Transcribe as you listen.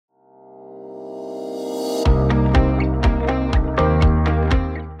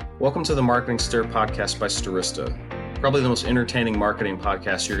Welcome to the Marketing Stir podcast by Stirista, probably the most entertaining marketing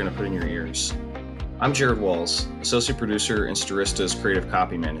podcast you're going to put in your ears. I'm Jared Walls, associate producer and Stirista's creative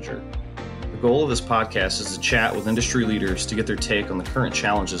copy manager. The goal of this podcast is to chat with industry leaders to get their take on the current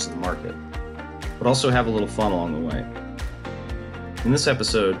challenges of the market, but also have a little fun along the way. In this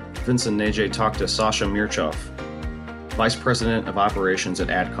episode, Vincent and Ajay talked to Sasha Mircov, Vice President of Operations at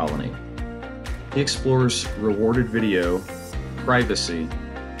AdColony. He explores rewarded video, privacy,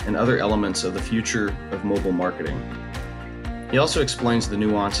 and other elements of the future of mobile marketing. He also explains the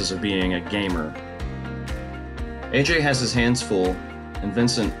nuances of being a gamer. Ajay has his hands full, and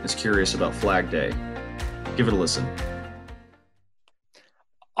Vincent is curious about Flag Day. Give it a listen.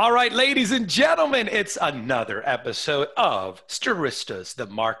 All right, ladies and gentlemen, it's another episode of Stirista's The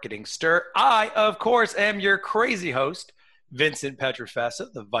Marketing Stir. I, of course, am your crazy host, Vincent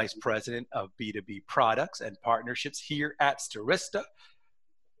Pietrafesa, the Vice President of B2B Products and Partnerships here at Stirista.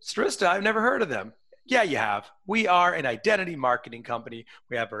 Stirista, I've never heard of them. Yeah, you have. We are an identity marketing company.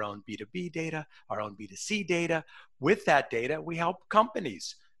 We have our own B2B data, our own B2C data. With that data, we help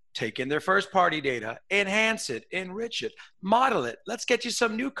companies take in their first-party data, enhance it, enrich it, model it. Let's get you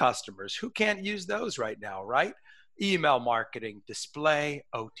some new customers. Who can't use those right now, right? Email marketing, display,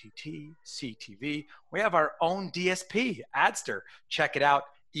 OTT, CTV. We have our own DSP, Adster. Check it out.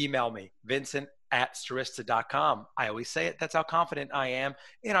 Email me, Vincent@Stirista.com. I always say it. That's how confident I am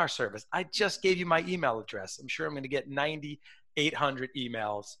in our service. I just gave you my email address. I'm sure I'm going to get 9,800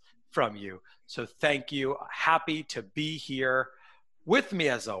 emails from you. So thank you. Happy to be here with me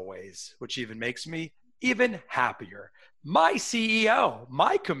as always, which even makes me even happier. My CEO,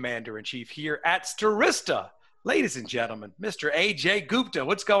 my commander-in-chief here at Stirista. Ladies and gentlemen, Mr. Ajay Gupta.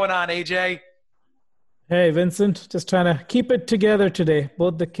 What's going on, Ajay? Hey, Vincent. Just trying to keep it together today.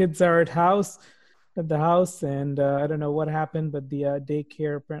 Both the kids are at the house, and I don't know what happened, but the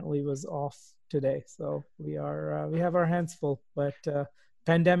daycare apparently was off today. So we have our hands full, but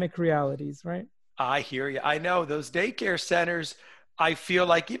pandemic realities, right? I hear you. I know those daycare centers. I feel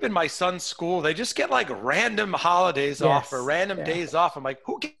like even my son's school, they just get like random holidays off or random days off. I'm like,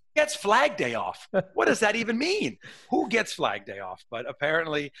 who gets Flag Day off? What does that even mean? Who gets Flag Day off? But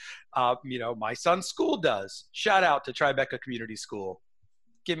apparently, my son's school does. Shout out to Tribeca Community School.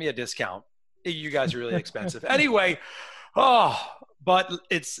 Give me a discount. You guys are really expensive. Anyway, but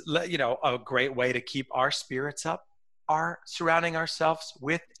it's, a great way to keep our spirits up, surrounding ourselves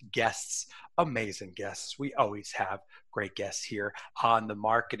with guests, amazing guests. We always have great guests here on the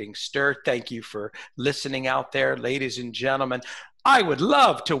Marketing Stir. Thank you for listening out there, ladies and gentlemen. I would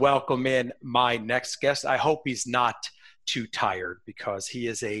love to welcome in my next guest. I hope he's not too tired because he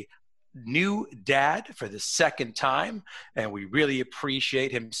is a new dad for the second time, and we really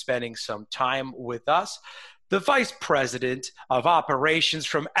appreciate him spending some time with us. The Vice President of Operations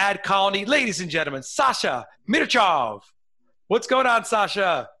from AdColony, ladies and gentlemen, Sasha Mircov. What's going on,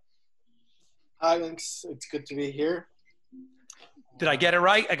 Sasha? Hi, Vince. It's good to be here. Did I get it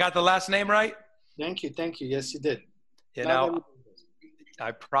right? I got the last name right? Thank you. Yes, you did.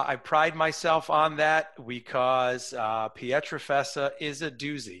 I pride myself on that because Pietrafesa is a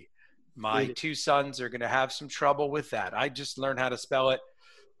doozy. My two sons are going to have some trouble with that. I just learned how to spell it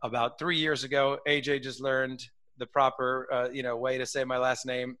about 3 years ago. AJ just learned the proper, way to say my last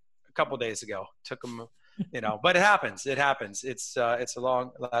name a couple days ago. Took him, but it happens. It's a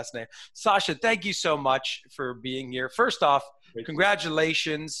long last name. Sasha, thank you so much for being here. First off,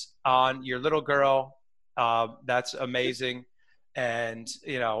 congratulations on your little girl. That's amazing. And,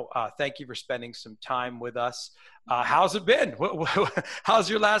 thank you for spending some time with us. How's it been? How's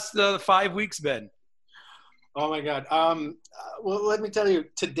your last 5 weeks been? Oh my God. Well, let me tell you,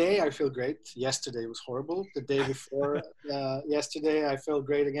 today I feel great. Yesterday was horrible. The day before yesterday, I feel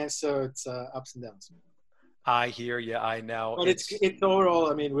great again. So it's ups and downs. I hear you. I know. But it's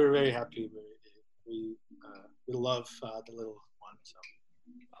overall, I mean, we're very happy. We love the little one. So.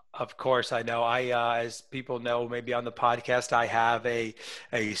 Of course, I know. As people know, maybe on the podcast, I have a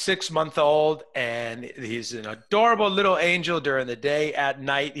 6-month-old, and he's an adorable little angel during the day. At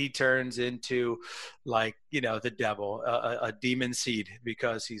night, he turns into the devil, a demon seed,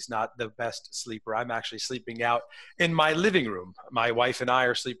 because he's not the best sleeper. I'm actually sleeping out in my living room. My wife and I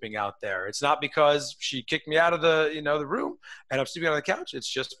are sleeping out there. It's not because she kicked me out of the room and I'm sleeping on the couch. It's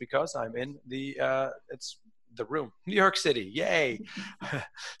just because I'm in the room. New York City. Yay.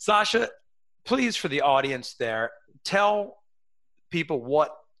 Sasha, please, for the audience there, tell people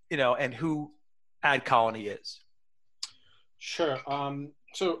what, and who AdColony is. Sure.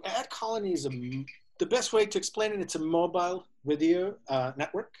 So AdColony is the best way to explain it. It's a mobile video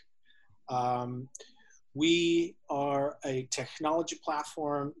network. We are a technology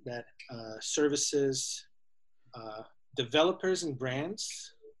platform that services developers and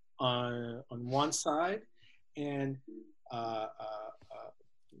brands on one side, and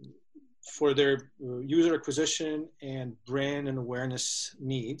for their user acquisition and brand and awareness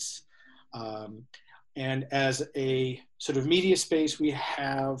needs. And as a sort of media space, we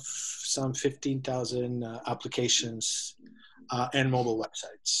have some 15,000 applications and mobile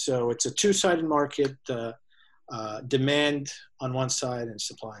websites. So it's a two-sided market, demand on one side and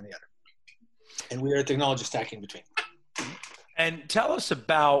supply on the other. And we are a technology stack in between. And tell us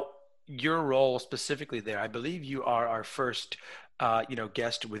about your role specifically there. I believe you are our first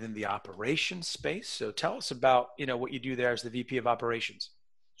guest within the operations space. So tell us about, what you do there as the VP of operations.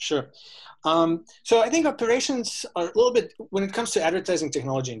 Sure. So I think operations are a little bit, when it comes to advertising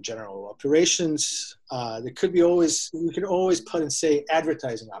technology in general, operations, we could always put and say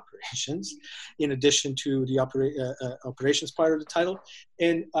advertising operations in addition to the operations part of the title.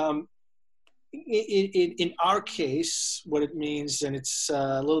 And in our case, what it means, and it's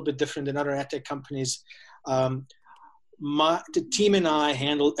a little bit different than other ad tech companies, the team and I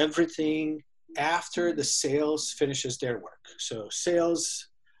handle everything after the sales finishes their work. So sales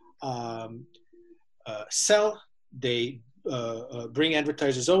sell, they bring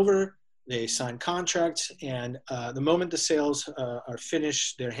advertisers over, they sign contracts, and the moment the sales are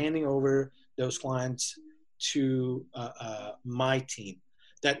finished, they're handing over those clients to my team.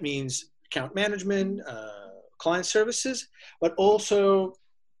 That means account management, client services, but also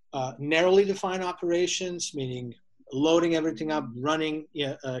narrowly defined operations, meaning loading everything up, running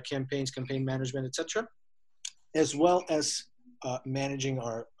campaigns, campaign management, etc., as well as managing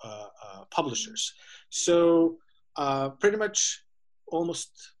our publishers. So pretty much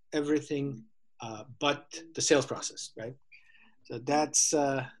almost everything but the sales process, right? So that's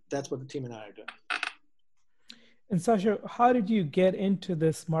what the team and I are doing. And Sasha, how did you get into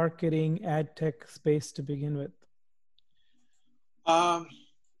this marketing ad tech space to begin with?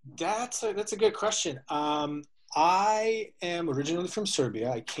 That's a good question. I am originally from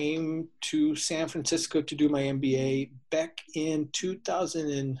Serbia. I came to San Francisco to do my MBA back in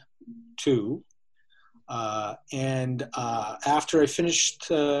 2002. And after I finished,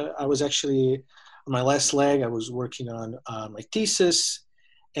 I was actually on my last leg. I was working on my thesis,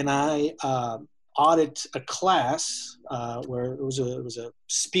 and I audited a class where it was a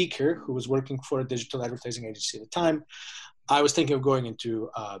speaker who was working for a digital advertising agency at the time. I was thinking of going into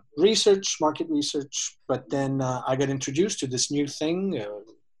market research, but then I got introduced to this new thing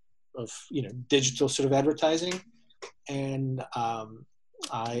of digital sort of advertising, and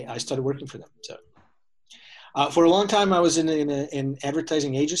I started working for them. So for a long time, I was in an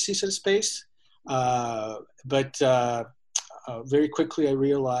advertising agency sort of space, but very quickly I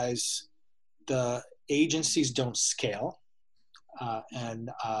realized the agencies don't scale.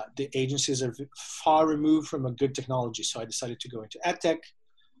 And the agencies are far removed from a good technology. So I decided to go into ad tech,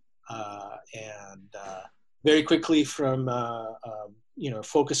 and very quickly from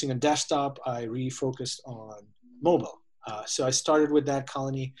focusing on desktop, I refocused on mobile. So I started with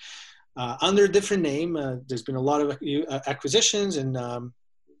AdColony under a different name. There's been a lot of acquisitions and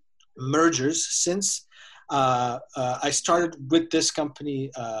mergers since. I started with this company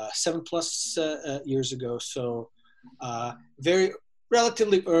 7+ years ago. So very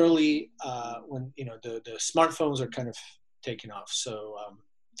relatively early when the smartphones are kind of taking off. So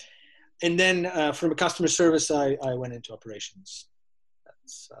and then from a customer service, I went into operations.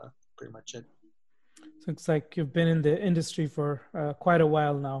 That's pretty much it. So it's like you've been in the industry for quite a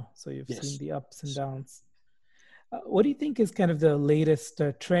while now. So you've Yes. seen the ups and downs. What do you think is kind of the latest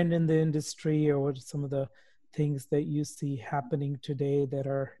trend in the industry, or what are some of the things that you see happening today that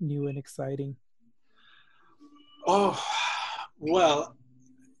are new and exciting? Oh, well,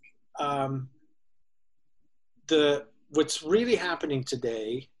 what's really happening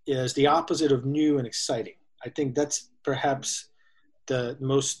today is the opposite of new and exciting. I think that's perhaps the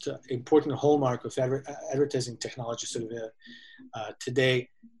most important hallmark of advertising technology sort of today.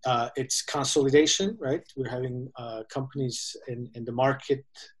 It's consolidation, right? We're having companies in the market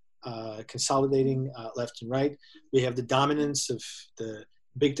consolidating left and right. We have the dominance of the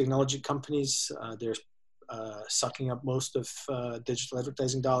big technology companies. They're sucking up most of digital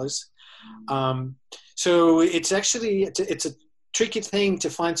advertising dollars. So it's actually, it's a tricky thing to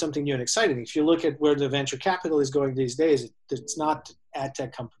find something new and exciting. If you look at where the venture capital is going these days, it's not ad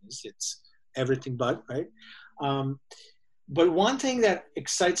tech companies, it's everything but, right? But one thing that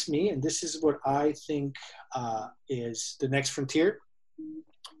excites me, and this is what I think is the next frontier,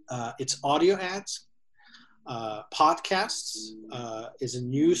 it's audio ads. Podcasts is a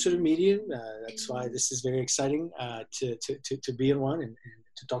new sort of medium. That's why this is very exciting to be in one and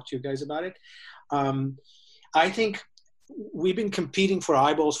to talk to you guys about it. I think we've been competing for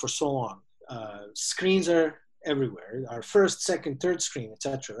eyeballs for so long. Screens are everywhere. Our first, second, third screen,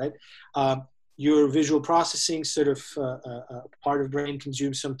 etc. Right? Your visual processing sort of part of brain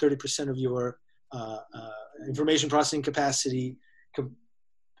consumes some 30% of your information processing capacity.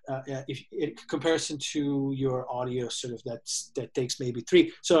 If in comparison to your audio, sort of that takes maybe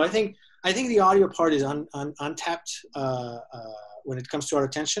 3. So I think the audio part is untapped when it comes to our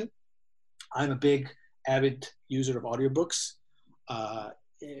attention. I'm a big avid user of audiobooks.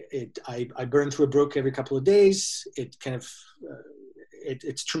 I burn through a book every couple of days. It kind of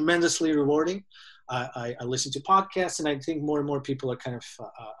it's tremendously rewarding. I listen to podcasts, and I think more and more people are kind of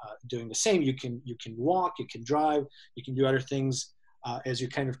doing the same. You can walk, you can drive, you can do other things as you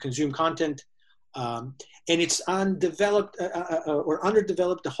kind of consume content. And it's undeveloped or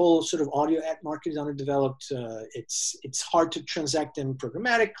underdeveloped. The whole sort of audio ad market is underdeveloped. It's hard to transact them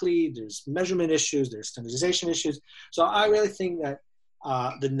programmatically. There's measurement issues. There's standardization issues. So I really think that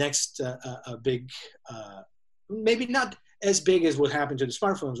the next big, maybe not as big as what happened to the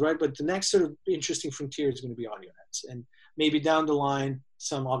smartphones, right? But the next sort of interesting frontier is going to be audio ads, and maybe down the line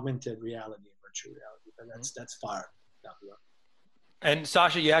some augmented reality and virtual reality. But that's far down the road. And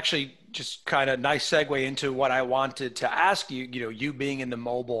Sasha, you actually just kind of nice segue into what I wanted to ask you, you being in the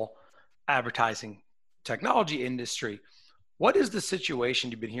mobile advertising technology industry, what is the situation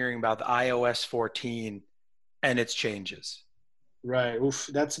you've been hearing about the iOS 14 and its changes? Right. Oof,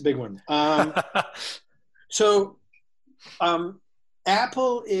 that's a big one. So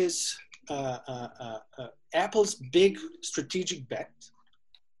Apple is Apple's big strategic bet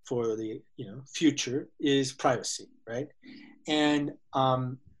for the future is privacy, right? And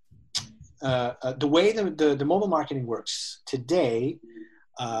the way the mobile marketing works today,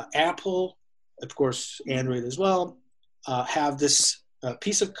 Apple, of course, Android as well, have this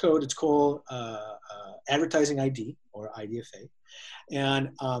piece of code. It's called advertising ID or IDFA, and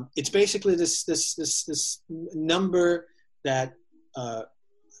it's basically this number that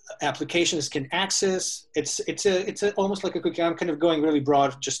applications can access. It's almost like a cookie. I'm kind of going really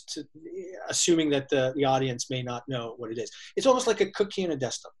broad, just assuming that the audience may not know what it is. It's almost like a cookie in a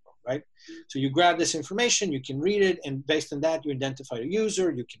desktop, right? So you grab this information, you can read it, and based on that, you identify a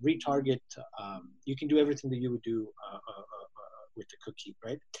user. You can retarget. You can do everything that you would do with the cookie,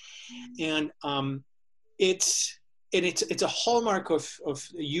 right? And it's a hallmark of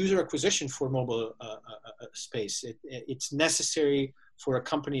user acquisition for mobile space. It's necessary for a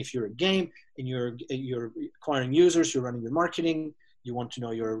company. If you're a game and you're acquiring users, you're running your marketing, you want to know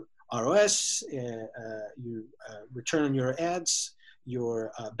your ROS, you return on your ads,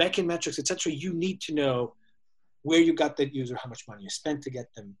 your backend metrics, etc. You need to know where you got that user, how much money you spent to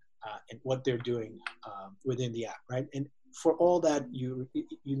get them, and what they're doing within the app, right? And for all that, you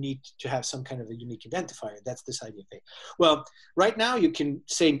need to have some kind of a unique identifier. That's this IDFA. Well, right now you can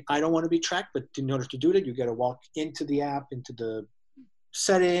say, I don't want to be tracked, but in order to do that, you got to walk into the app, into the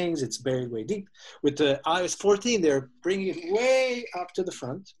settings. It's buried way deep. With the iOS 14, they're bringing it way up to the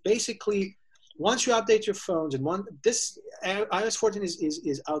front. Basically, once you update your phones, and this iOS 14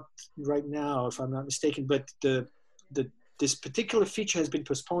 is out right now, if I'm not mistaken, but this particular feature has been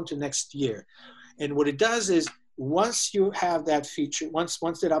postponed to next year. And what it does is, once you have that feature, once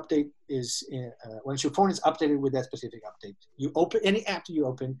that update is, once your phone is updated with that specific update, you open any app that you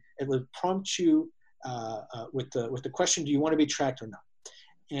open, it will prompt you with the question, do you want to be tracked or not?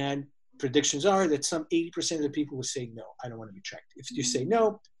 And predictions are that some 80% of the people will say, no, I don't want to be tracked. If you say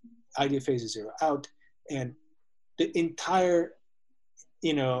no, IDFA is 0 out. And the entire,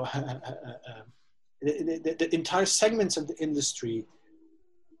 the entire segments of the industry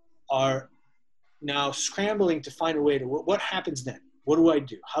are now scrambling to find a way to, what happens then? What do I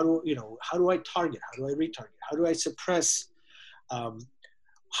do? How do I target? How do I retarget? How do I suppress?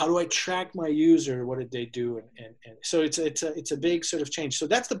 How do I track my user? What did they do? And so it's a big sort of change. So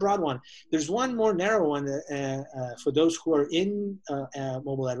that's the broad one. There's one more narrow one for those who are in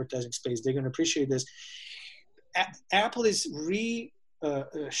mobile advertising space. They're going to appreciate this. Apple is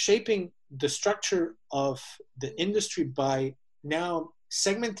reshaping the structure of the industry by now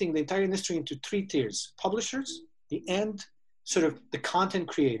segmenting the entire industry into 3 tiers: publishers, the end, sort of the content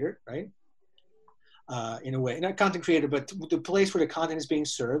creator, right? In a way, not content creator, but the place where the content is being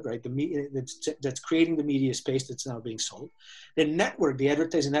served, right? The media that's creating the media space that's now being sold. The network, the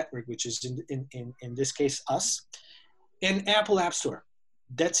advertising network, which is in this case us, and Apple App Store.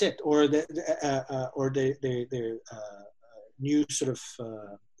 That's it, or the new sort of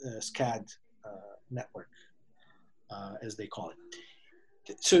SCAD network. as they call it.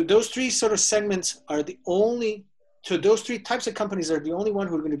 So those three sort of segments are the only, so those three types of companies are the only one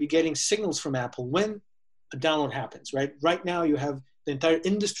who are going to be getting signals from Apple when a download happens, right? Right now you have the entire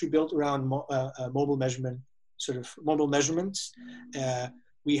industry built around mobile measurement, sort of mobile measurements.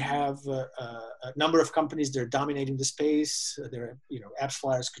 We have a number of companies that are dominating the space. There are, Apps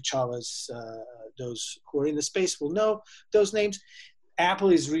Flyers, Kachavas, those who are in the space will know those names.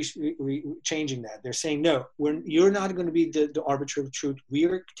 Apple is changing that. They're saying, no, you're not going to be the arbiter of truth.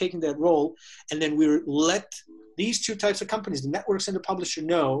 We're taking that role, and then we're let these two types of companies, the networks and the publisher,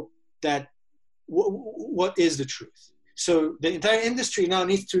 know that what is the truth. So the entire industry now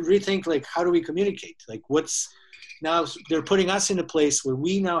needs to rethink, like, how do we communicate? Like, now they're putting us in a place where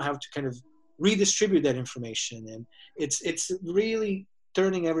we now have to kind of redistribute that information, and it's really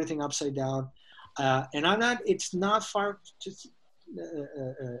turning everything upside down. And it's not far.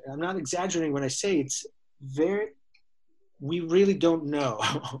 I'm not exaggerating when I say we really don't know.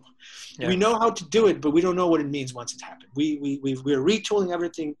 Yeah. We know how to do it, but we don't know what it means once it's happened. We're retooling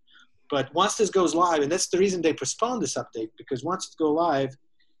everything, but once this goes live, and that's the reason they postponed this update, because once it goes live,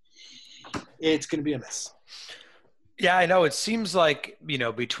 it's going to be a mess. Yeah, I know. It seems like,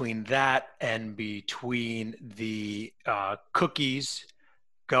 between that and between the cookies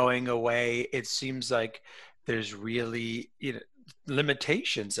going away, it seems like there's really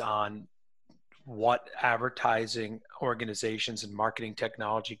limitations on what advertising organizations and marketing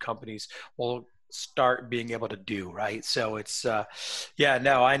technology companies will start being able to do, right? So it's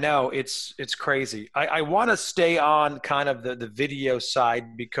I know it's crazy. I want to stay on kind of the video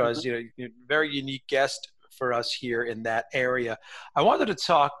side, because you're a very unique guest for us here in that area. I wanted to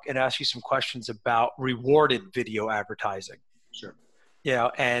talk and ask you some questions about rewarded video advertising. Sure.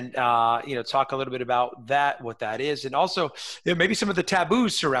 And talk a little bit about that, what that is, and also maybe some of the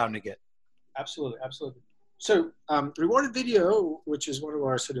taboos surrounding it. Absolutely. So rewarded video, which is one of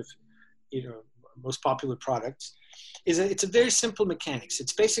our sort of most popular products, it's a very simple mechanics.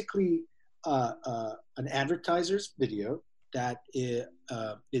 It's basically an advertiser's video that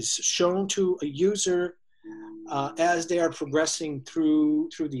is shown to a user as they are progressing through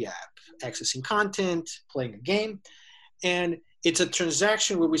the app, accessing content, playing a game. And it's a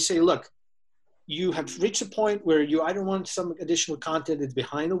transaction where we say, look, you have reached a point where you either want some additional content that's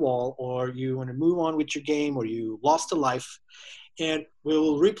behind the wall, or you want to move on with your game, or you lost a life, and we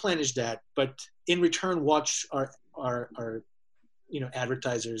will replenish that. But in return, watch our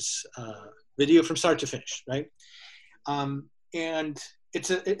advertisers' video from start to finish, right? And it's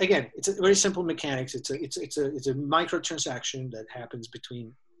a very simple mechanics. It's a microtransaction that happens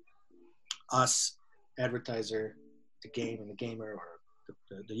between us, advertiser, the game, and the gamer, or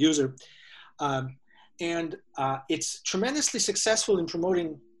the user. And it's tremendously successful in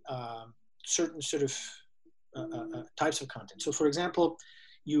promoting certain sort of types of content. So, for example,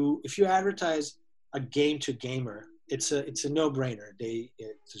 if you advertise a game to gamer, it's a no-brainer.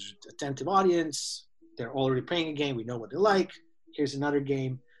 It's an attentive audience. They're already playing a game. We know what they like. Here's another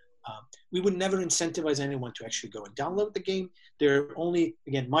game. We would never incentivize anyone to actually go and download the game. They're only,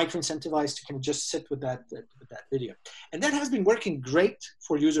 again, micro-incentivized to kind of just sit with that video. And that has been working great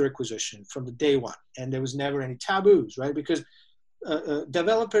for user acquisition from the day one. And there was never any taboos, right? Because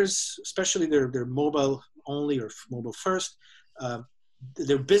developers, especially they're mobile only or mobile first,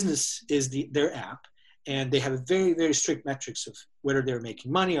 their business is their app. And they have very, very strict metrics of whether they're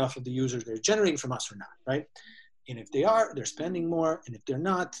making money off of the users they're generating from us or not, right? And if they are, they're spending more. And if they're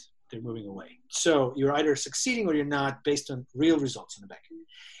not, they're moving away. So you're either succeeding or you're not, based on real results in the back end.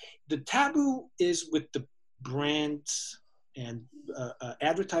 The taboo is with the brands and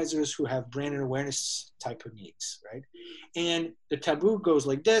advertisers who have brand and awareness type of needs, right? And the taboo goes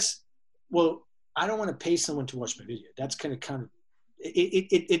like this: well, I don't want to pay someone to watch my video. That's kind of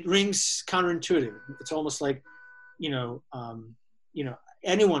it rings counterintuitive. It's almost like,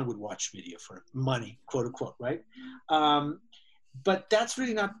 anyone would watch video for money, quote unquote, right? But that's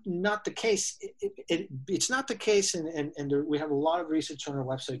really not the case. It's not the case, and we have a lot of research on our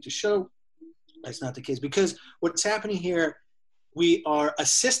website to show that's not the case. Because what's happening here,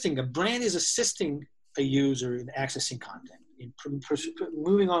 a brand is assisting a user in accessing content, in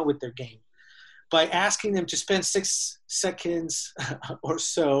moving on with their game, by asking them to spend 6 seconds or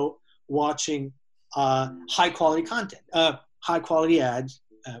so watching high quality content, high quality ads.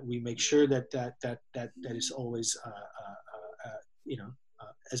 We make sure that is always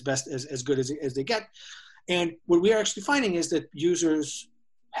as good as they get. And what we are actually finding is that users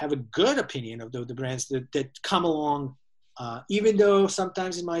have a good opinion of the brands that come along, even though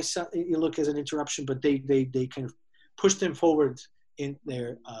sometimes it might look as an interruption, but they kind of push them forward in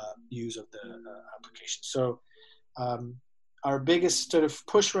their use of the application. So our biggest sort of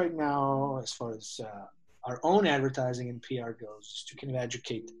push right now, as far as our own advertising and PR goes, is to kind of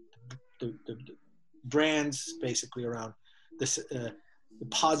educate the brands basically around this, the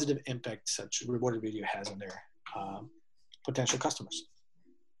positive impact such rewarded video has on their potential customers.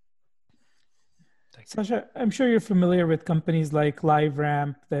 Sasha, I'm sure you're familiar with companies like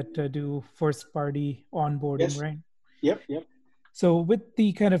LiveRamp that do first-party onboarding, Yes. right? Yep. So with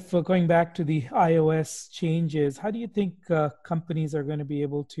the kind of going back to the iOS changes, how do you think companies are going to be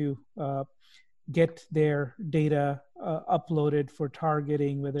able to get their data uploaded for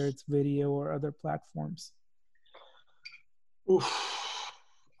targeting, whether it's video or other platforms?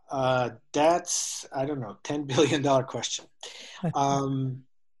 That's, I don't know, $10 billion question.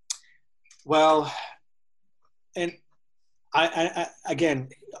 Well, and I again,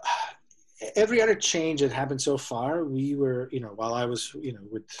 every other change that happened so far, we were, while I was,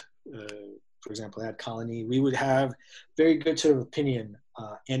 with, for example, AdColony, we would have very good sort of opinion.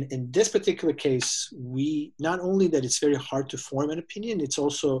 And in this particular case, we, not only that it's very hard to form an opinion, it's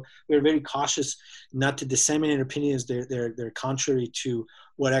also, we're very cautious not to disseminate opinions. They're contrary to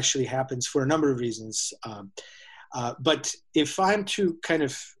what actually happens for a number of reasons. But if I'm to kind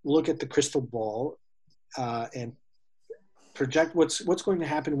of look at the crystal ball and project what's going to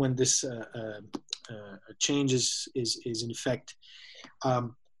happen when this change is in effect,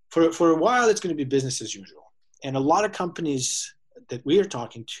 for a while it's going to be business as usual, and a lot of companies that we are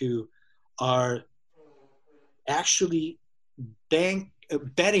talking to are actually betting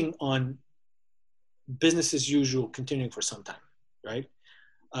on business as usual continuing for some time, right?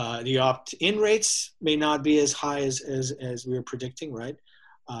 The opt-in rates may not be as high as we were predicting, right?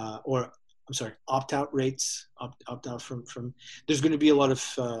 Or I'm sorry, opt-out rates, opt-out from. There's going to be a lot of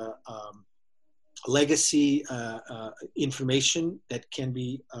legacy information that can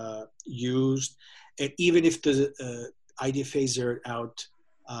be used, and even if the IDFAs are out,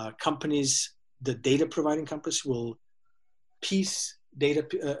 companies, the data providing companies will piece data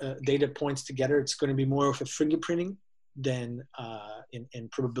points together. It's going to be more of a fingerprinting than in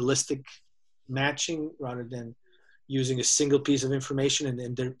probabilistic matching, rather than using a single piece of information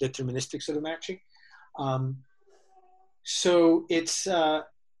and deterministic sort of matching. So it's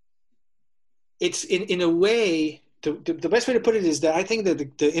in a way, the best way to put it is that I think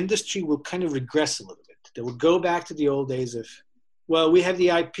that the industry will kind of regress a little bit. They will go back to the old days of, well, we have the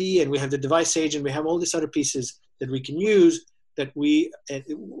IP and we have the device agent, we have all these other pieces that we can use that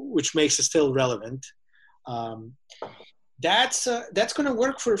which makes it still relevant. That's going to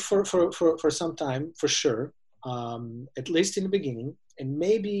work for some time, for sure, at least in the beginning, and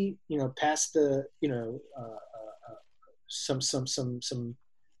maybe past the some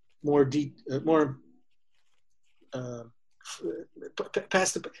more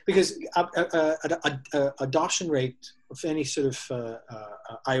past the, because adoption rate of any sort of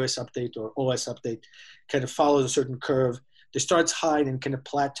iOS update or OS update kind of follows a certain curve. It starts high and kind of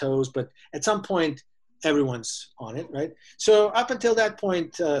plateaus, but at some point everyone's on it, right? So up until that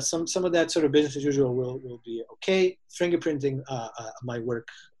point, some of that sort of business as usual will be okay. Fingerprinting might work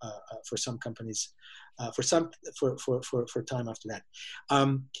for some companies for time after that.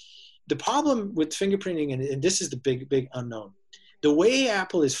 The problem with fingerprinting, and this is the big unknown, the way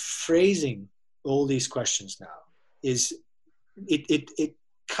Apple is phrasing all these questions now is it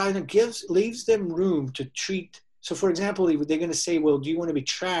kind of leaves them room to treat. So, for example, if they're going to say, "Well, do you want to be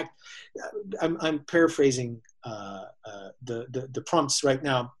tracked?" I'm paraphrasing the prompts right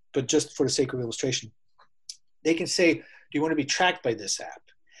now, but just for the sake of illustration, they can say, "Do you want to be tracked by this app?"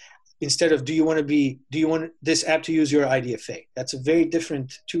 Instead of, do you want this app to use your IDFA? That's two very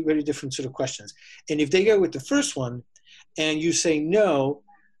different sort of questions. And if they go with the first one and you say no,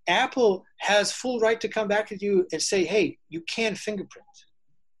 Apple has full right to come back at you and say, hey, you can't fingerprint.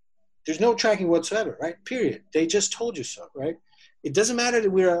 There's no tracking whatsoever, right? Period. They just told you so, right? It doesn't matter that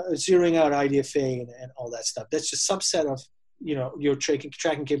we're zeroing out IDFA and all that stuff. That's just a subset of, your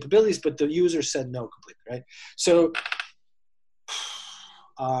tracking capabilities, but the user said no completely, right? So,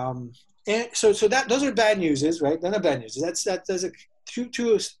 and so that those are bad news, right? They're not bad news. There's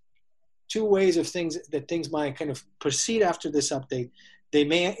two ways of things might kind of proceed after this update. They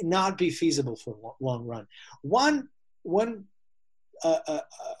may not be feasible for a long run. One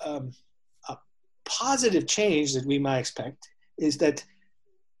positive change that we might expect is that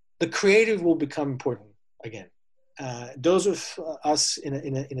the creative will become important again. Those of us in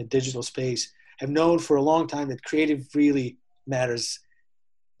a digital space have known for a long time that creative really matters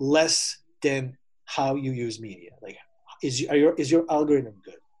less than how you use media. Like, is your algorithm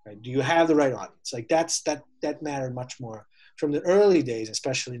good? Right? Do you have the right audience? Like that mattered much more from the early days,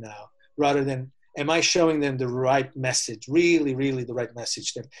 especially now, rather than am I showing them the right message, really, really the right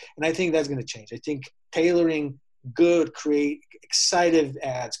message to them? And I think that's going to change. I think tailoring good, excited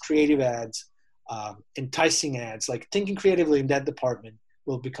ads, creative ads, enticing ads, like thinking creatively in that department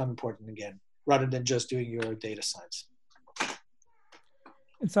will become important again, rather than just doing your data science.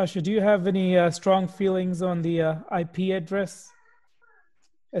 And Sasha, do you have any strong feelings on the IP address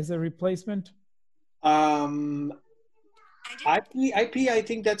as a replacement? IP, I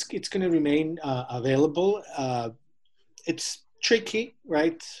think it's going to remain available. It's tricky,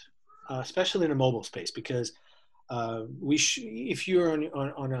 right? Especially in a mobile space, because if you're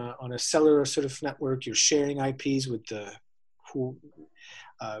on a cellular sort of network, you're sharing IPs with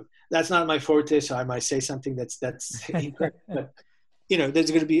that's not my forte, so I might say something that's incorrect. But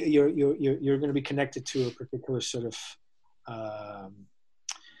there's going to be you're going to be connected to a particular sort of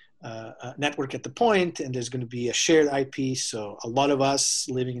network at the point, and there's going to be a shared IP. So a lot of us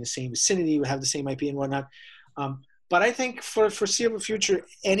living in the same vicinity will have the same IP and whatnot. But I think for foreseeable future,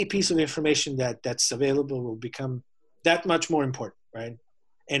 any piece of information that's available will become that much more important, right?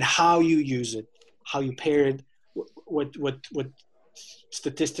 And how you use it, how you pair it, what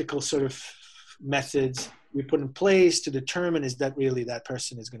statistical sort of methods we put in place to determine is that really that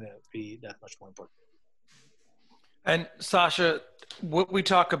person is going to be that much more important. And Sasha, what we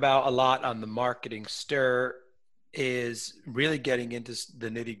talk about a lot on the Marketing Stir is really getting into the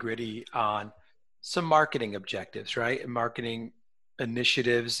nitty-gritty on some marketing objectives, right? And marketing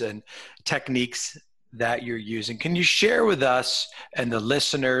initiatives and techniques that you're using. Can you share with us and the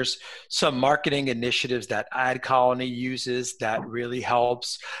listeners some marketing initiatives that AdColony uses that really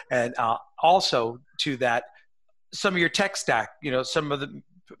helps? And also to that, some of your tech stack,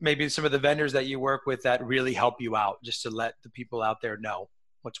 maybe some of the vendors that you work with that really help you out, just to let the people out there know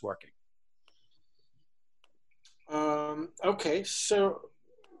what's working. Okay, so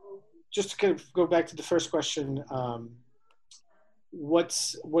just to kind of go back to the first question, what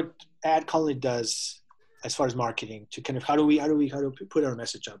AdColony does as far as marketing to kind of how do we put our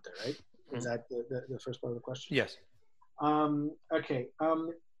message out there, right? Mm-hmm. Is that the first part of the question? Yes. Okay.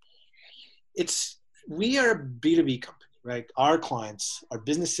 We are a B2B company, right? Our clients are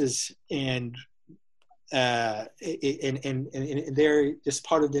businesses, and they're this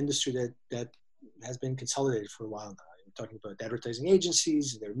part of the industry that has been consolidated for a while now. We're talking about advertising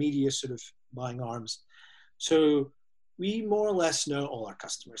agencies, their media sort of buying arms. So we more or less know all our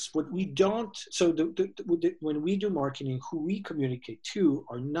customers. What we don't, so when we do marketing, who we communicate to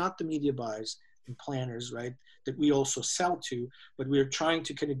are not the media buyers and planners, right? That we also sell to, but we're trying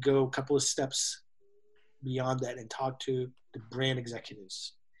to kind of go a couple of steps beyond that and talk to the brand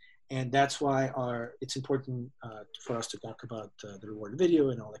executives. And that's why it's important for us to talk about the reward video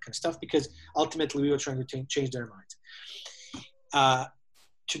and all that kind of stuff, because ultimately we are trying to change their minds.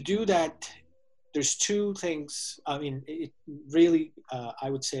 To do that, there's two things. I mean, it really, I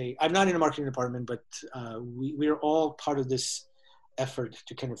would say, I'm not in a marketing department, but we are all part of this effort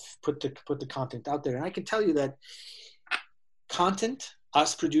to kind of put the content out there. And I can tell you that content,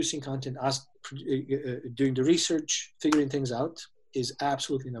 us producing content, us doing the research, figuring things out, is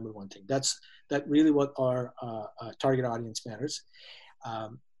absolutely number one thing. That really what our target audience matters.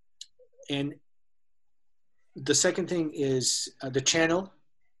 And the second thing is the channel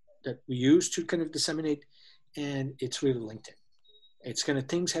that we use to kind of disseminate, and it's really LinkedIn. It's kind of,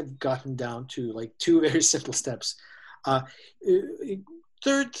 things have gotten down to like two very simple steps. Third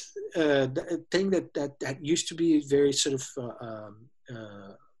thing that used to be very sort of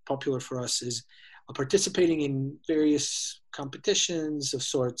popular for us is participating in various competitions of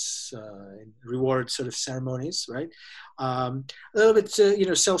sorts, reward sort of ceremonies, right? A little bit,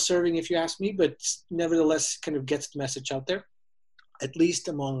 self-serving if you ask me, but nevertheless kind of gets the message out there, at least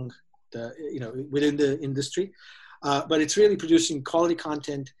among the, within the industry. But it's really producing quality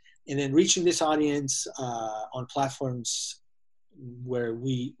content and then reaching this audience on platforms where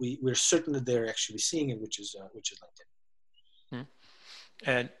we're certain that they're actually seeing it, which is LinkedIn.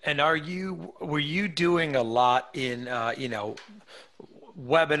 And were you doing a lot in,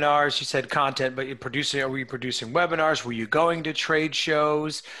 webinars? You said content, but were you producing webinars? Were you going to trade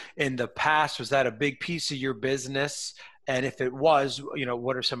shows in the past? Was that a big piece of your business? And if it was,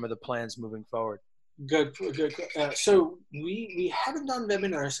 what are some of the plans moving forward? Good. So we haven't done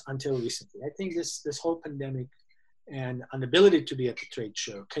webinars until recently. I think this whole pandemic and an ability to be at the trade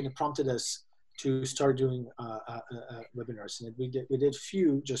show kind of prompted us to start doing webinars, and we did a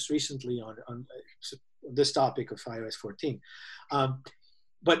few just recently on this topic of iOS 14.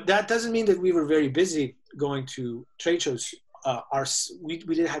 But that doesn't mean that we were very busy going to trade shows. We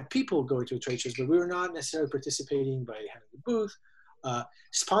did have people going to trade shows, but we were not necessarily participating by having a booth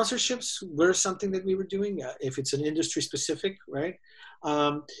Sponsorships were something that we were doing, if it's an industry specific, right?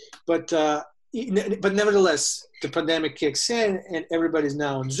 But nevertheless, the pandemic kicks in and everybody's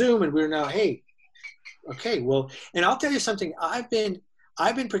now on Zoom, and we're now, hey, okay, well, and I'll tell you something. I've been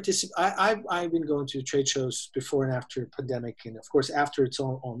going to trade shows before and after pandemic, and of course after it's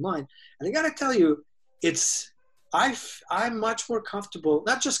all online. And I got to tell you, I'm much more comfortable.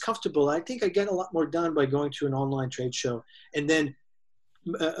 Not just comfortable. I think I get a lot more done by going to an online trade show and then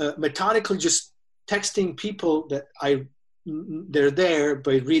methodically just texting people that they're there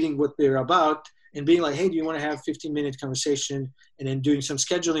by reading what they're about and being like, hey, do you want to have 15-minute conversation? And then doing some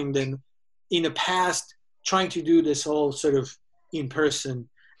scheduling. Then in the past, trying to do this all sort of in person,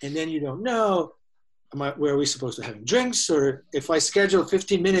 and then you don't know, where are we supposed to have drinks? Or if I schedule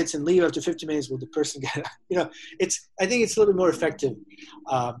 15 minutes and leave after 15 minutes, will the person get, I think it's a little bit more effective.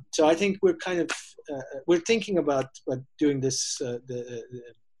 So I think we're kind of, we're thinking about doing this, the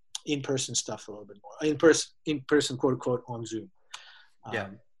in-person stuff a little bit more, in-person, quote unquote, on Zoom. Yeah,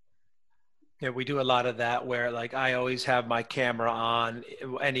 we do a lot of that where like I always have my camera on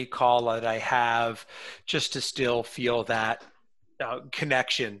any call that I have just to still feel that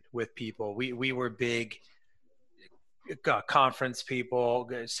connection with people. We were big conference people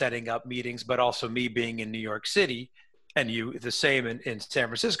setting up meetings, but also me being in New York City and you the same in San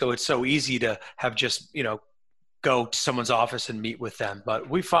Francisco. It's so easy to have just, go to someone's office and meet with them. But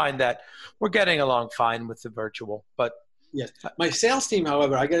we find that we're getting along fine with the virtual, but yes. My sales team,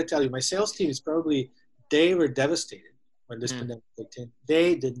 however, I got to tell you, my sales team is they were devastated when this pandemic kicked in.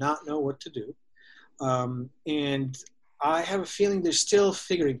 They did not know what to do. And I have a feeling they're still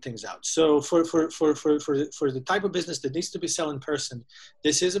figuring things out. So for the type of business that needs to be sold in person,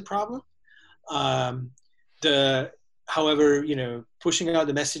 this is a problem. However, pushing out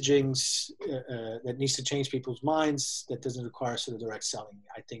the messagings that needs to change people's minds, that doesn't require sort of direct selling.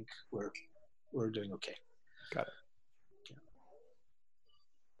 I think we're doing okay. Got it.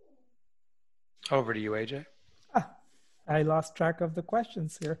 Over to you, AJ. I lost track of the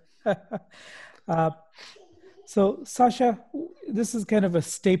questions here. So, Sasha, this is kind of a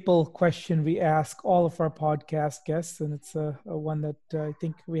staple question we ask all of our podcast guests, and it's a one that I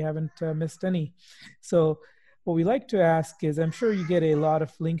think we haven't missed any. So what we like to ask is, I'm sure you get a lot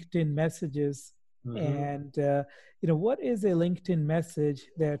of LinkedIn messages, and what is a LinkedIn message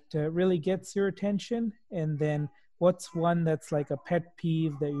that really gets your attention? And then what's one that's like a pet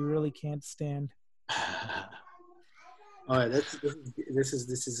peeve that you really can't stand? All right, this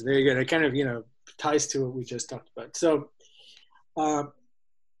is very good. It kind of ties to what we just talked about. So, my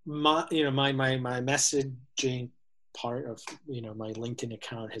messaging part of my LinkedIn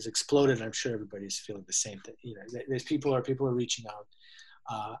account has exploded. I'm sure everybody's feeling the same thing. There's people are reaching out.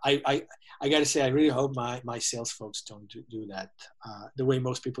 I got to say, I really hope my sales folks don't do that the way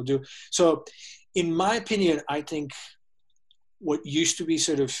most people do. So, in my opinion, I think what used to be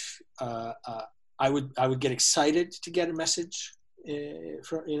sort of I would get excited to get a message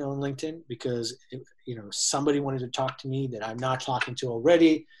on LinkedIn because somebody wanted to talk to me that I'm not talking to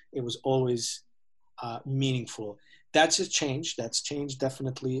already. It was always meaningful. That's a change. That's changed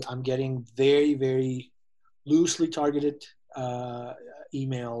definitely. I'm getting very, very loosely targeted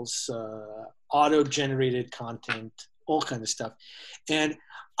emails, auto-generated content, all kind of stuff, and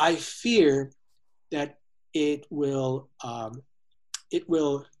I fear that the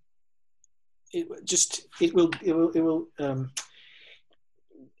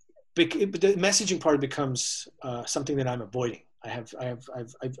messaging part becomes something that I'm avoiding.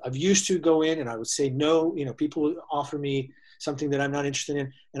 I've used to go in and I would say no. People would offer me something that I'm not interested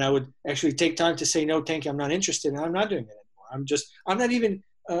in, and I would actually take time to say no, thank you, I'm not interested, and I'm not doing it anymore. I'm not even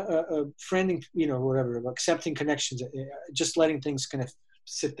friending, whatever, accepting connections, just letting things kind of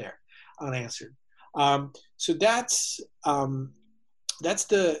sit there unanswered. So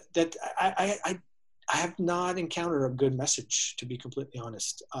I have not encountered a good message, to be completely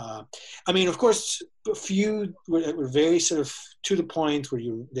honest. Of course, a few were very sort of to the point where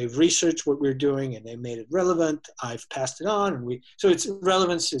they've researched what we're doing and they made it relevant. I've passed it on, so its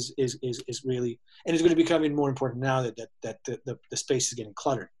relevance is really, and it's going to be becoming more important now that the space is getting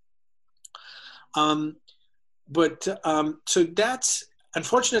cluttered. So that's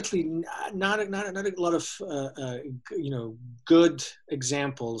unfortunately not a lot of good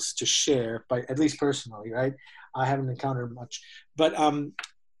examples to share, by at least personally, right? I haven't encountered much, but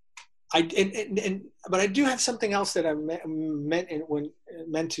I do have something else that I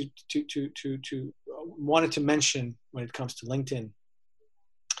wanted to mention when it comes to LinkedIn.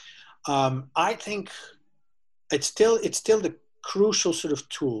 I think it's still crucial sort of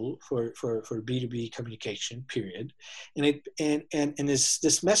tool for B2B communication, period. And this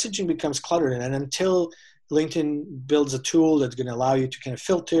messaging becomes cluttered. And until LinkedIn builds a tool that's going to allow you to kind of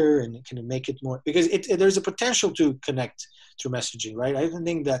filter and kind of make it more, because there's a potential to connect through messaging, right? I don't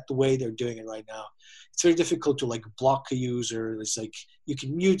think that the way they're doing it right now, it's very difficult to like block a user. It's like you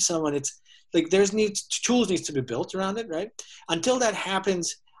can mute someone. It's like tools needs to be built around it, right? Until that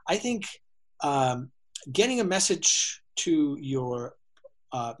happens, I think getting a message to your,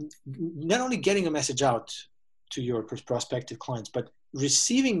 not only getting a message out to your prospective clients, but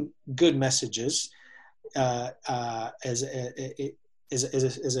receiving good messages as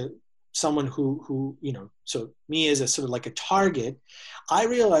someone who so me as a sort of like a target, I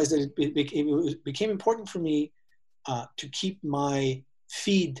realized that it became important for me to keep my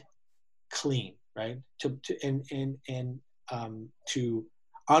feed clean, right? To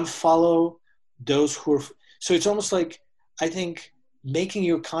unfollow those who are. So it's almost like, I think making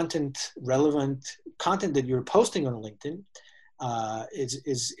your content relevant, content that you're posting on LinkedIn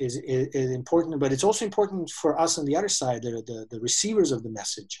is important, but it's also important for us on the other side, the receivers of the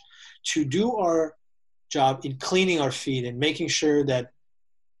message, to do our job in cleaning our feed and making sure that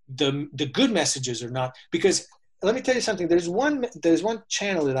the good messages are not, because let me tell you something, there's one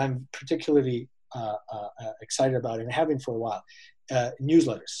channel that I'm particularly excited about, and have been for a while,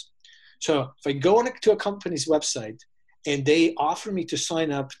 newsletters. So if I go to a company's website and they offer me to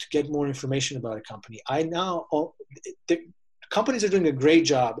sign up to get more information about a company, the companies are doing a great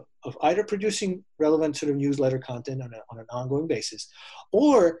job of either producing relevant sort of newsletter content on an ongoing basis,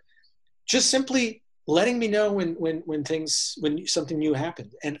 or just simply letting me know when something new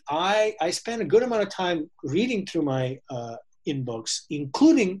happened. And I spend a good amount of time reading through my inbox,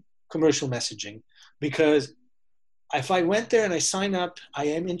 including commercial messaging, because if I went there and I sign up, I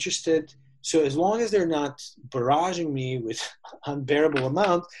am interested. So as long as they're not barraging me with unbearable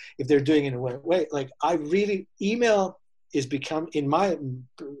amount, if they're doing it in a way, like I really, email is become, in my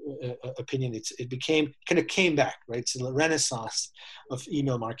opinion, it kind of came back, right? It's a renaissance of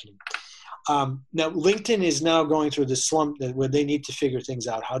email marketing. Now LinkedIn is now going through this slump where they need to figure things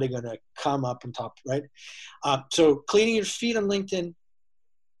out, how they're going to come up on top, right? So cleaning your feed on LinkedIn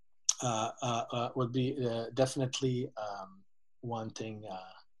would be definitely one thing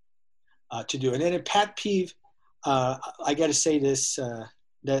to do. And then a pet peeve, I got to say this,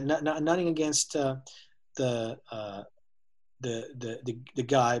 that nothing against the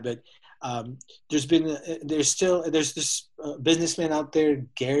guy, but there's this businessman out there,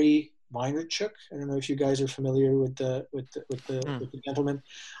 Gary Vaynerchuk. I don't know if you guys are familiar with the gentleman,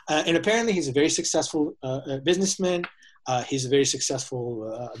 and apparently he's a very successful businessman. He's a very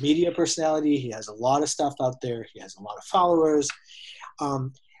successful media personality. He has a lot of stuff out there. He has a lot of followers.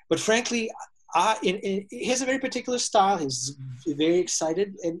 But frankly, he has a very particular style. He's very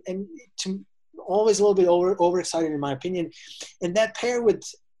excited and always a little bit overexcited in my opinion. And that paired with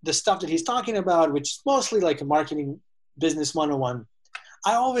the stuff that he's talking about, which is mostly like a marketing business 101,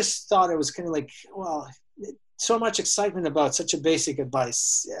 I always thought it was kind of like, well, so much excitement about such a basic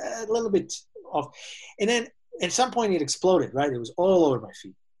advice, a little bit off. And then at some point it exploded, right? It was all over my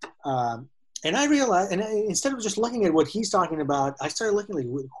feed. And I realized, instead of just looking at what he's talking about, I started looking like,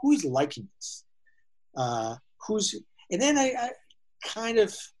 who's liking this? And then I kind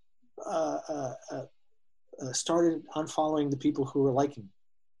of started unfollowing the people who were liking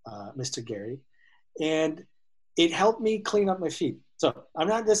Mr. Gary, and it helped me clean up my feed. So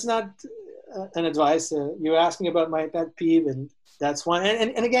that's not an advice. You asked me about my pet peeve, and that's one.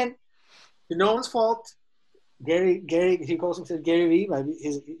 And again, no one's fault. Gary, he calls himself Gary V.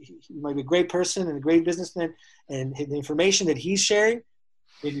 He might be a great person and a great businessman, and the information that he's sharing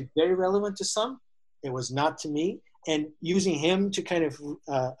may be very relevant to some. It was not to me, and using him to kind of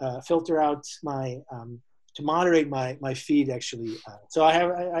filter out to moderate my feed actually. So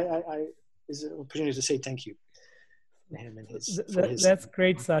I is an opportunity to say thank you to him and his. That's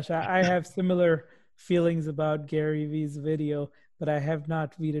great, Sasha. I have similar feelings about Gary V's video, but I have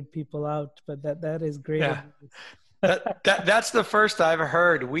not weeded people out. But that is great. Yeah. That's the first I've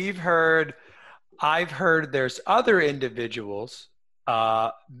heard. I've heard there's other individuals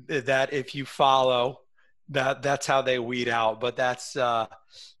that if you follow, that's how they weed out. But that's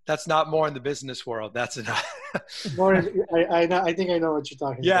not more in the business world. That's enough. I think I know what you're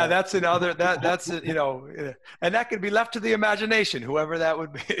talking about. Yeah, that's another. That's and that could be left to the imagination, whoever that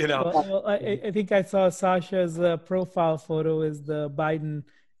would be. Well, I think I saw Sasha's profile photo is the Biden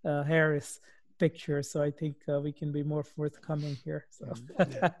Harris picture, so I think we can be more forthcoming here. So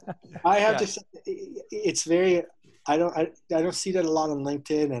I have to say, it's very. I don't see that a lot on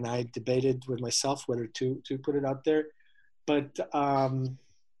LinkedIn, and I debated with myself whether to put it out there. but I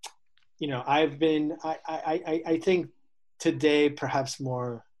think today perhaps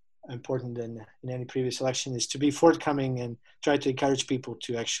more important than in any previous election is to be forthcoming and try to encourage people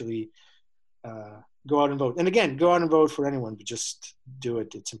to actually go out and vote. And again, go out and vote for anyone, but just do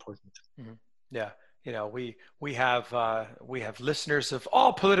it. It's important. Mm-hmm. Yeah. We have listeners of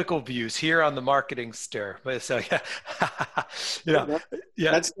all political views here on the Marketing Stir. But so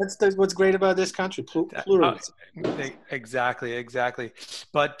that's what's great about this country, pluralism. Exactly.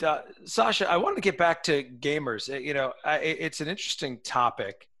 But Sasha, I want to get back to gamers. It's an interesting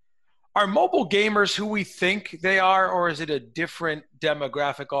topic. Are mobile gamers who we think they are, or is it a different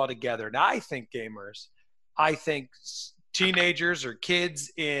demographic altogether? Now, I think teenagers or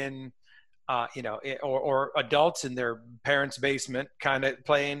kids in or adults in their parents' basement kind of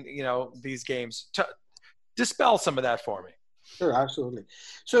playing, these games. Dispel some of that for me. Sure, absolutely.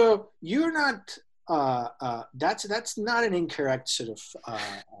 So you're not, that's not an incorrect sort of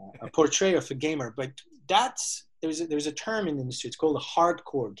a portray of a gamer, but there's a term in the industry, it's called a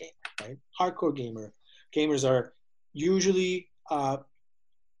hardcore gamer, right? Hardcore gamers are usually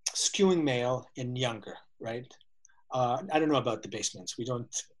skewing male and younger, right? I don't know about the basements. We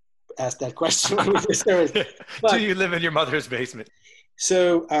don't ask that question. Do you live in your mother's basement?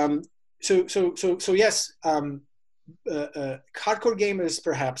 So yes, hardcore gamers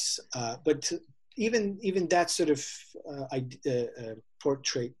perhaps, but even that sort of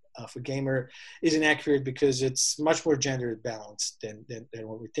portrait of a gamer is inaccurate because it's much more gender balanced than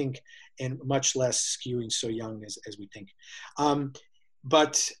what we think, and much less skewing so young as we think.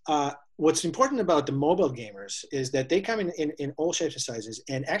 But what's important about the mobile gamers is that they come in all shapes and sizes.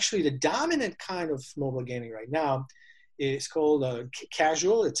 And actually the dominant kind of mobile gaming right now is called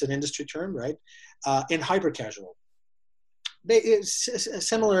casual. It's an industry term, right? And hyper casual. It's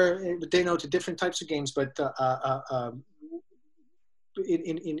similar, they denote different types of games, but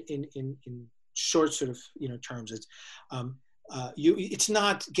in short sort of terms, it's it's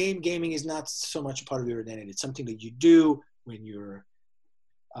not gaming is not so much a part of your identity. It's something that you do when you're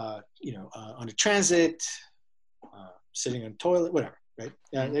on a transit, sitting on a toilet, whatever, right?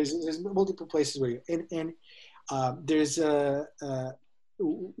 There's multiple places where there's that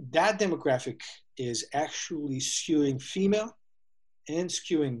demographic is actually skewing female and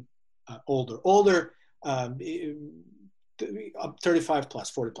skewing older, 35 plus,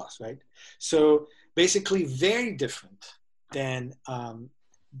 40 plus, right? So basically very different than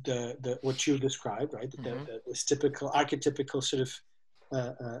the what you described, right? This typical archetypical sort of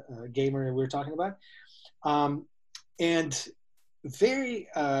gamer we were talking about, and very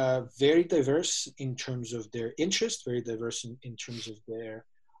diverse in terms of their interest, very diverse in terms of their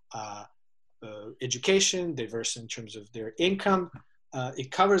education, diverse in terms of their income.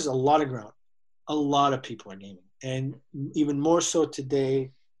 It covers a lot of ground. A lot of people are gaming, and even more so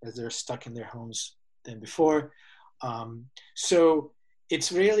today as they're stuck in their homes than before. So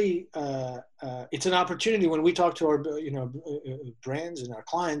it's really it's an opportunity when we talk to our brands and our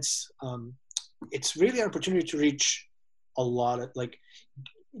clients. It's really an opportunity to reach a lot of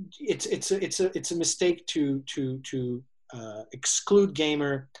it's a mistake to exclude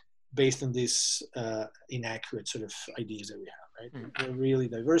gamer based on these inaccurate sort of ideas that we have, right? They're really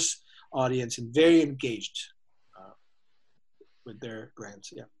diverse audience and very engaged with their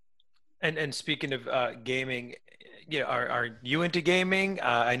brands. Yeah. And speaking of gaming, are you into gaming?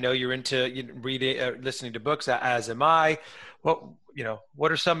 I know you're into reading, listening to books, as am I.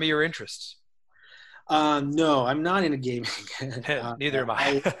 What are some of your interests? No, I'm not into gaming. Neither am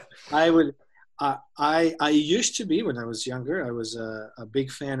I. I used to be when I was younger. I was a big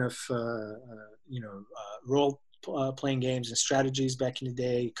fan of role playing games and strategies back in the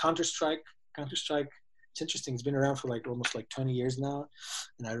day. Counter-Strike. It's interesting. It's been around for almost 20 years now,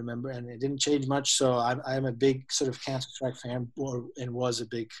 and I remember, and it didn't change much. So I'm a big sort of Counter-Strike fan, and was a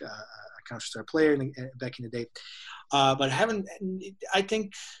big Counter-Strike player back in the day. But I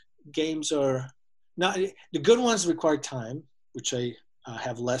think games are not the good ones. Require time, which I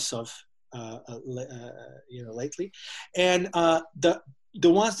have less of lately, and the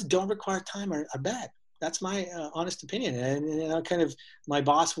ones that don't require time are bad. That's my honest opinion, and kind of my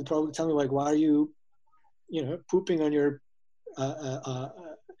boss will probably tell me why are you pooping on your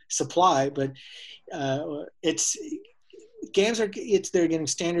supply, but they're getting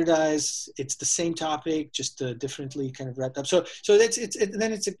standardized. It's the same topic, just differently kind of wrapped up. So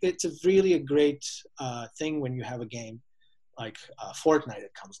it's really a great thing when you have a game like Fortnite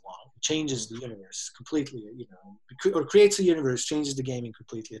that comes along, changes the universe completely, or creates a universe, changes the gaming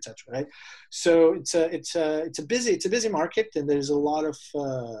completely, etc. Right? So it's a busy market, and there's a lot of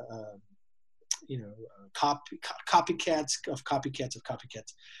copycats of copycats of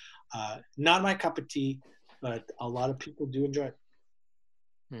copycats. Not my cup of tea, but a lot of people do enjoy it.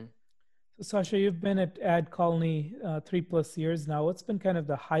 So Sasha, you've been at AdColony 3+ years now. What's been kind of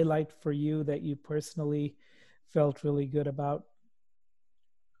the highlight for you that you personally felt really good about?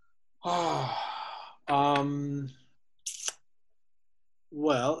 Well,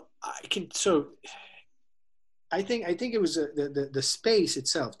 I think it was the space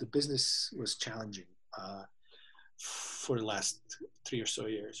itself. The business was challenging for the last 3 or so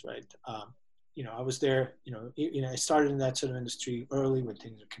years, right? I was there. I started in that sort of industry early when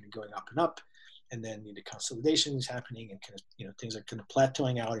things are kind of going up and up, and then the consolidation is happening, and kind of things are kind of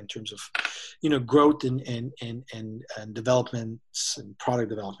plateauing out in terms of growth and developments and product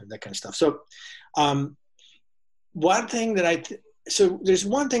development, that kind of stuff. So one thing that there's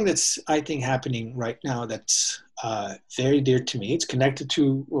one thing that's I think happening right now that's very dear to me. It's connected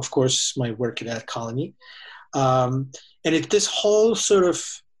to, of course, my work at AdColony, and it's this whole sort of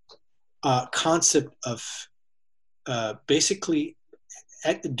concept of basically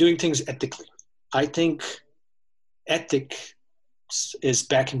doing things ethically. I think ethics is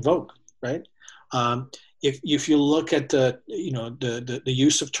back in vogue, right? If you look at the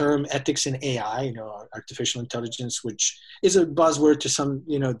use of term ethics in AI, artificial intelligence, which is a buzzword to some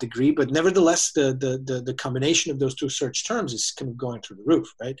degree, but nevertheless the combination of those two search terms is kind of going through the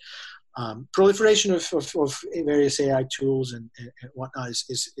roof, right? Proliferation of various AI tools and whatnot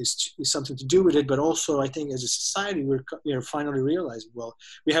is something to do with it, but also I think as a society we're finally realizing, well,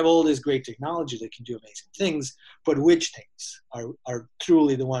 we have all this great technology that can do amazing things, but which things are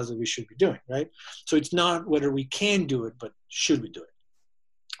truly the ones that we should be doing, right? So it's not whether we can do it, but should we do it?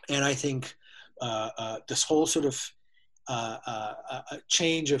 And I think this whole sort of a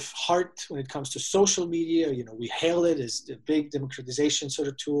change of heart when it comes to social media. We hail it as the big democratization sort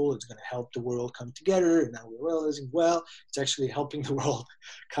of tool. It's going to help the world come together. And now we're realizing, well, it's actually helping the world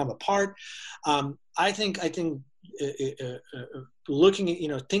come apart. I think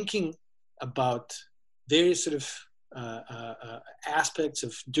looking at, thinking about various sort of aspects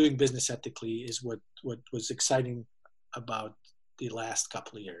of doing business ethically is what was exciting about the last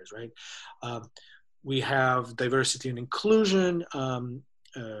couple of years, right? We have diversity and inclusion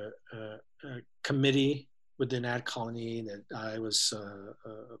committee within AdColony that I was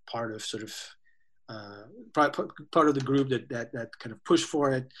part of, sort of part of the group that kind of pushed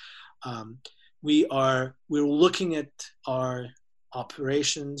for it. We're looking at our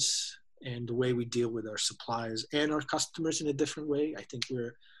operations and the way we deal with our suppliers and our customers in a different way. I think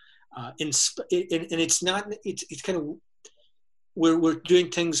we're it's kind of we're doing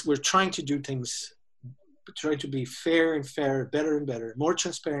things. We're trying to do things. Trying to be fair and fairer, better and better, more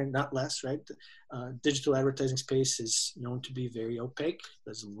transparent, not less, right? Digital advertising space is known to be very opaque.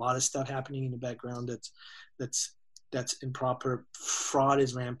 There's a lot of stuff happening in the background that's improper. Fraud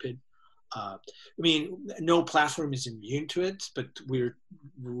is rampant. I mean, no platform is immune to it, but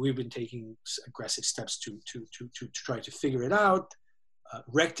we've been taking aggressive steps to try to figure it out,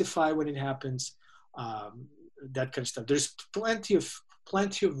 rectify when it happens, that kind of stuff. There's plenty of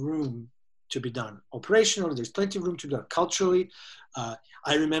room to be done operationally. There's plenty of room to be done culturally.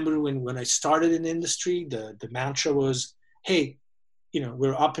 I remember when I started in the industry, the mantra was, hey,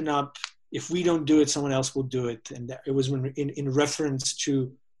 we're up and up. If we don't do it, someone else will do it. And it was in reference to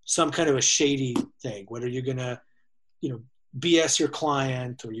some kind of a shady thing, whether you're gonna, BS your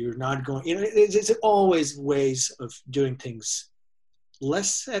client or you're not going, it's always ways of doing things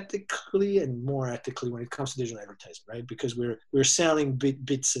less ethically and more ethically when it comes to digital advertising, right? Because we're selling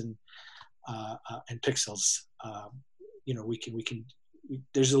bits and pixels.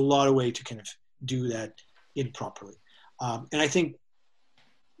 There's a lot of way to kind of do that improperly. And I think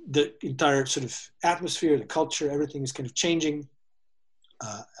the entire sort of atmosphere, the culture, everything is kind of changing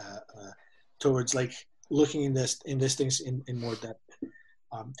towards like looking in this things in more depth,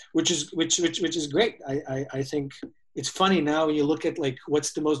 which is great. I think it's funny now when you look at like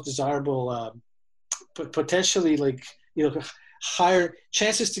what's the most desirable, potentially like higher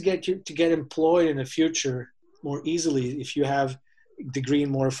chances to get employed in the future more easily if you have a degree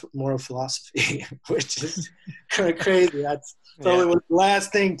in moral philosophy, which is kind of crazy. That's probably the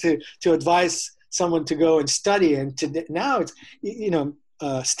last thing to advise someone to go and study. And now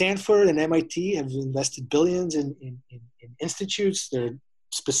it's Stanford and MIT have invested billions in institutes that are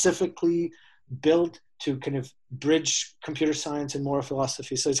specifically built to kind of bridge computer science and moral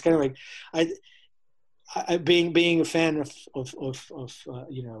philosophy. So it's kind of like I being a fan of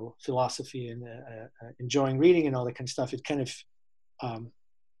philosophy and enjoying reading and all that kind of stuff. It kind of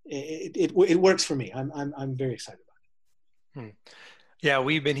it works for me. I'm very excited about it. Yeah,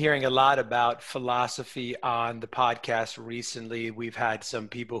 we've been hearing a lot about philosophy on the podcast recently. We've had some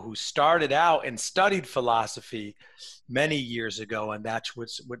people who started out and studied philosophy many years ago, and that's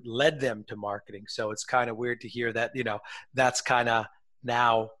what led them to marketing. So it's kind of weird to hear that, that's kind of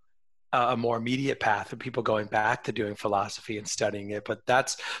now a more immediate path for people going back to doing philosophy and studying it. But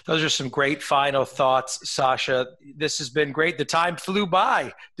those are some great final thoughts, Sasha. This has been great. The time flew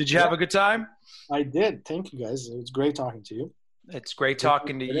by. Did you have a good time? I did. Thank you, guys. It was great talking to you. It's great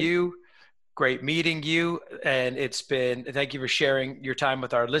talking to you. Great meeting you. And thank you for sharing your time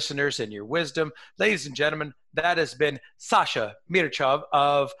with our listeners and your wisdom. Ladies and gentlemen, that has been Sasha Mircov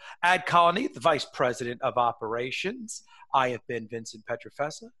of AdColony, the Vice President of Operations. I have been Vincent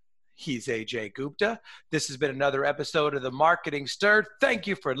Petrofessa. He's Ajay Gupta. This has been another episode of The Marketing Stir. Thank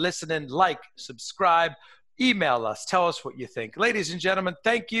you for listening. Like, subscribe, email us. Tell us what you think. Ladies and gentlemen,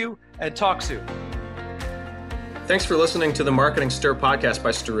 thank you and talk soon. Thanks for listening to the Marketing Stir podcast by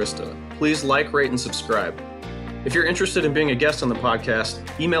Stirista. Please like, rate, and subscribe. If you're interested in being a guest on the podcast,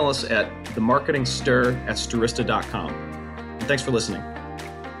 email us at themarketingstir@stirista.com. And thanks for listening.